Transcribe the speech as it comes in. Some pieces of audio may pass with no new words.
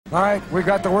All right, we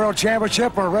got the World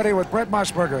Championship. We're ready with Brett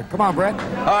Musburger. Come on, Brett.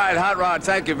 All right, Hot Rod,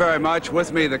 thank you very much.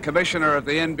 With me, the commissioner of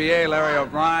the NBA, Larry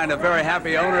O'Brien, a very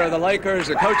happy owner of the Lakers,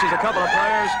 the coaches, a couple of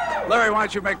players. Larry, why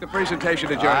don't you make the presentation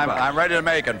to Jerry Buss? I'm ready to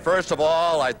make it. First of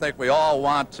all, I think we all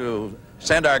want to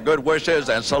send our good wishes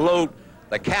and salute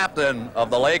the captain of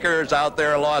the Lakers out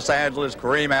there in Los Angeles,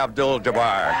 Kareem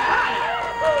Abdul-Jabbar.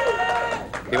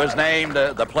 He was named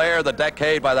the player of the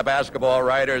decade by the basketball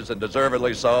writers, and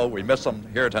deservedly so. We miss him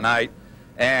here tonight.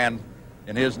 And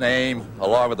in his name,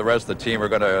 along with the rest of the team, we're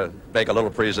going to make a little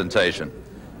presentation.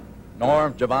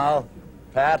 Norm, Jamaal,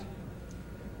 Pat,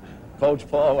 Coach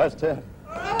Paul Westhead,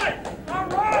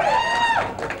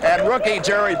 and rookie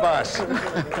Jerry Buss.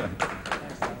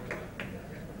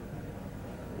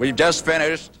 We've just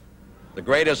finished the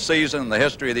greatest season in the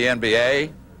history of the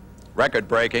NBA,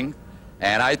 record-breaking.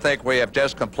 And I think we have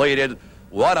just completed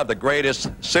one of the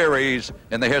greatest series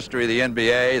in the history of the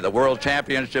NBA, the World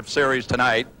Championship Series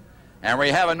tonight. And we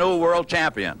have a new world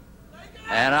champion.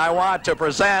 And I want to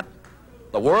present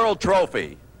the World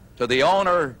Trophy to the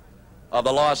owner of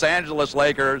the Los Angeles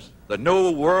Lakers, the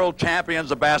new world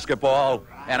champions of basketball.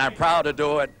 And I'm proud to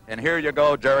do it. And here you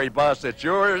go, Jerry Buss. It's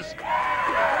yours.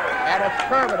 And it's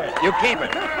permanent. You keep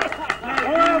it.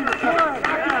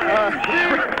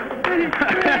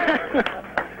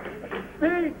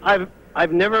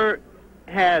 I've never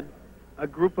had a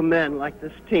group of men like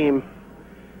this team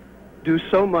do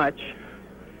so much,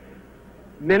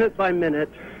 minute by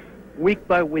minute, week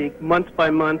by week, month by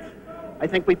month. I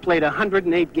think we played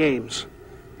 108 games,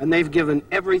 and they've given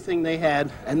everything they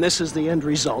had, and this is the end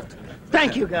result.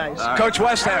 Thank you, guys. Coach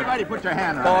Westhead. Everybody put your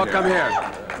hand on Paul, come here.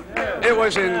 It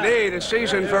was indeed a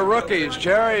season for rookies.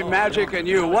 Jerry, Magic, and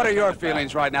you. What are your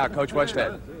feelings right now, Coach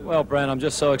Westhead? Well, Brent, I'm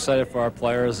just so excited for our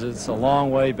players. It's a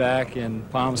long way back in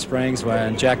Palm Springs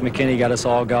when Jack McKinney got us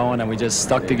all going, and we just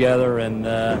stuck together, and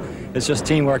it's just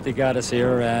teamwork that got us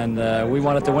here, and we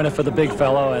wanted to win it for the big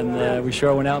fellow, and we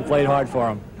sure went out and played hard for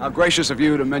him. How gracious of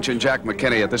you to mention Jack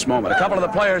McKinney at this moment. A couple of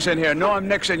the players in here. Noam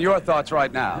Nixon, your thoughts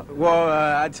right now?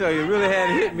 Well, I tell you, it really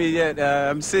hadn't hit me yet.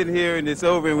 I'm sitting here, and it's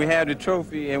over, and we have the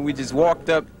trophy, and we just walked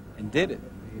up and did it.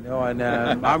 You know, and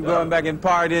I'm going back and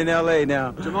party in L.A.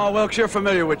 now. Jamaal Wilkes, you're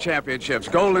familiar with championships.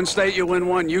 Golden State, you win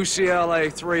one.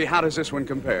 UCLA, 3. How does this one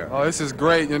compare? Oh, this is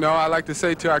great. You know, I like to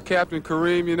say to our captain,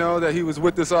 Kareem, you know, that he was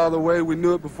with us all the way. We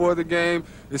knew it before the game.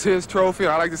 It's his trophy.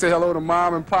 I like to say hello to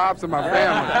Mom and Pops and my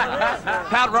family.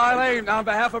 Pat Riley, on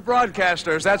behalf of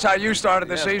broadcasters, that's how you started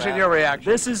the season. Pat. Your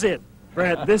reaction? This is it.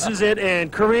 Brent, this is it,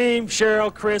 and Kareem,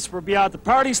 Cheryl, Chris, we'll be out. The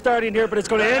party's starting here, but it's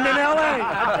going to end in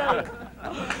L.A.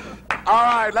 All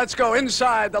right, let's go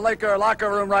inside the Laker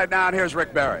locker room right now, and here's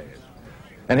Rick Barry.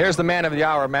 And here's the man of the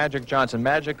hour, Magic Johnson.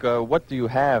 Magic, what do you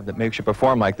have that makes you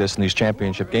perform like this in these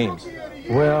championship games?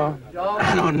 Well,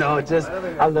 I don't know. Just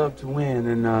I love to win,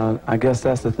 and I guess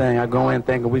that's the thing. I go in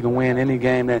thinking we can win any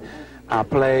game that I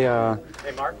play.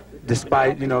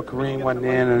 Despite, you know, Kareem wasn't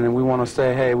in, and we want to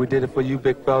say, hey, we did it for you,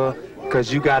 big fella,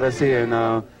 because you got us here,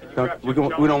 and we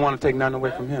don't want to take nothing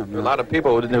away from him. A lot of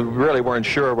people really weren't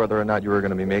sure whether or not you were going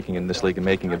to be making in this league and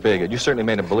making it big. You certainly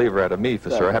made a believer out of me,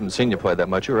 for sure. I haven't seen you play that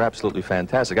much. You were absolutely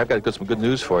fantastic. I've got some good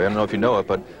news for you. I don't know if you know it,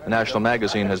 but a national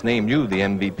magazine has named you the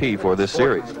MVP for this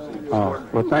series. Oh,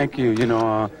 well, thank you. You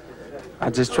know,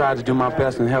 I just tried to do my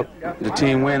best and help the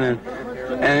team win, and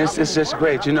it's just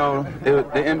great. You know, the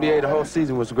NBA, the whole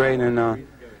season was great, and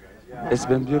it's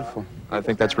been beautiful. I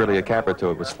think that's really a capper to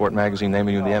it, with Sport Magazine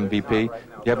naming you the MVP.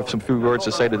 You have some few words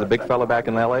to say to the big fella back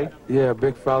in L.A.? Yeah,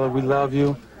 big fella, we love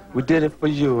you. We did it for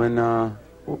you, and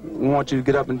we want you to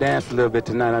get up and dance a little bit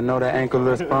tonight. I know that ankle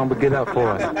is sprung, but get up for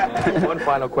us. One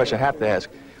final question I have to ask.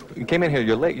 You came in here,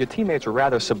 your teammates were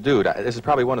rather subdued. This is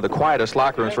probably one of the quietest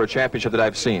locker rooms for a championship that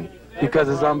I've seen. Because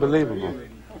it's unbelievable.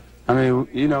 I mean,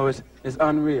 you know, it's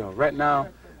unreal. Right now,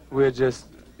 we're just,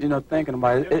 you know, thinking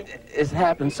about it. It's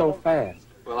happened so fast.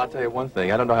 Well, I'll tell you one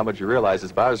thing. I don't know how much you realize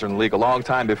this, but I was in the league a long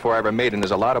time before I ever made it, and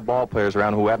there's a lot of ball players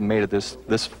around who haven't made it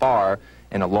this far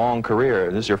in a long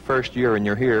career. This is your first year, and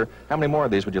you're here. How many more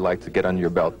of these would you like to get under your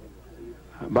belt?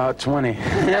 About 20.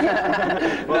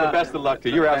 Well, the best of luck to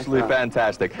you. You're absolutely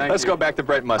fantastic. Let's go back to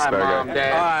Brett Musburger. Hi, Mom,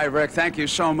 Dad. All right, Rick, thank you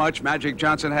so much. Magic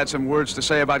Johnson had some words to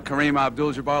say about Kareem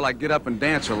Abdul-Jabbar, like get up and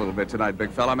dance a little bit tonight,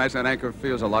 big fella. I imagine that anchor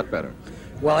feels a lot better.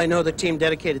 Well, I know the team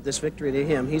dedicated this victory to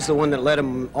him. He's the one that led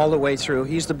him all the way through.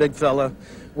 He's the big fella.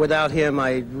 Without him,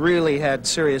 I really had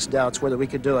serious doubts whether we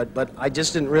could do it, but I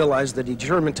just didn't realize the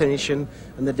determination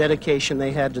and the dedication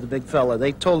they had to the big fella.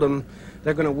 They told him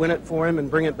they're going to win it for him and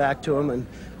bring it back to him, and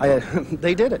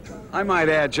they did it. I might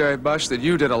add, Jerry Buss, that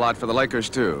you did a lot for the Lakers,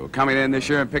 too. Coming in this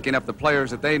year and picking up the players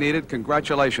that they needed,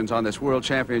 congratulations on this World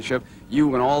Championship.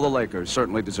 You and all the Lakers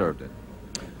certainly deserved it.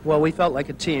 Well, we felt like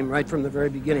a team right from the very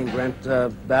beginning,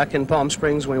 Brent. Back in Palm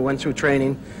Springs when we went through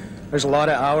training, there's a lot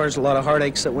of hours, a lot of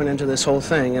heartaches that went into this whole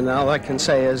thing, and all I can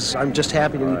say is I'm just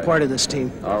happy to be part of this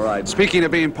team. All right. Speaking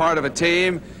of being part of a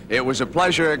team, it was a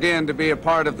pleasure again to be a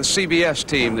part of the CBS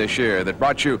team this year that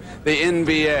brought you the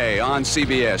NBA on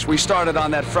CBS. We started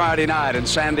on that Friday night in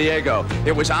San Diego.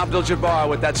 It was Abdul-Jabbar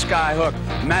with that sky hook,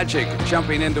 Magic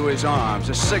jumping into his arms,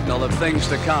 a signal of things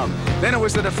to come. Then it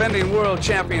was the defending world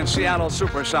champion Seattle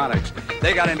Supersonics.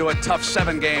 They got into a tough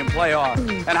 7-game playoff.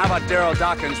 And how about Daryl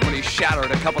Dawkins when he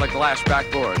shattered a couple of glass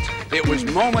backboards? It was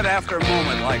moment after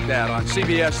moment like that on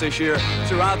CBS this year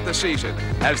throughout the season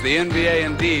as the NBA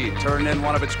indeed turned in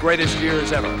one of its greatest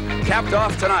years ever. Capped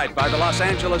off tonight by the Los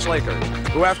Angeles Lakers,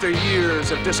 who after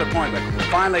years of disappointment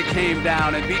finally came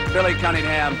down and beat Billy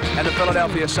Cunningham and the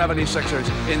Philadelphia 76ers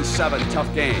in 7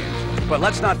 tough games. But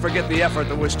let's not forget the effort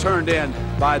that was turned in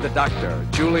by the doctor,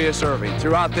 Julius Erving.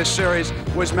 Throughout this series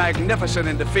was magnificent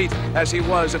in defeat as he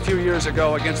was a few years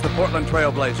ago against the Portland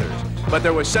Trail Blazers. But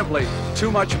there was simply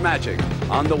too much magic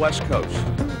on the West Coast.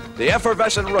 The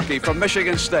effervescent rookie from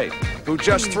Michigan State, who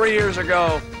just 3 years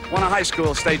ago won a high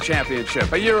school state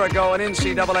championship, a year ago an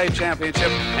NCAA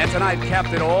championship, and tonight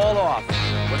capped it all off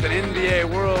with an NBA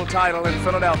world title in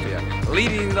Philadelphia,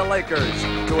 leading the Lakers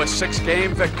to a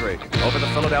 6-game victory over the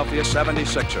Philadelphia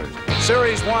 76ers.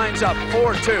 Series winds up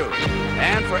 4-2.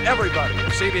 And for everybody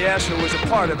at CBS who was a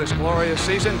part of this glorious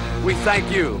season, we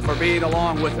thank you for being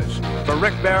along with us. For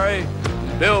Rick Barry,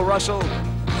 Bill Russell,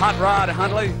 Hot Rod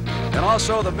Hundley, and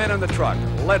also the men in the truck,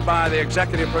 led by the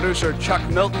executive producer Chuck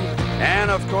Milton, and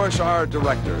of course our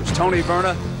directors, Tony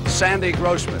Verna, Sandy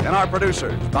Grossman, and our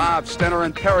producers, Bob Stenner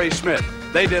and Perry Smith.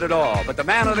 They did it all. But the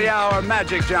man of the hour,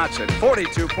 Magic Johnson,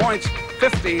 42 points,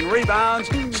 15 rebounds,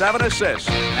 7 assists.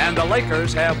 And the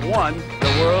Lakers have won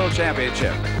the World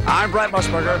Championship. I'm Brent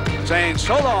Musburger saying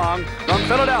so long from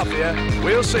Philadelphia.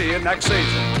 We'll see you next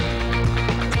season.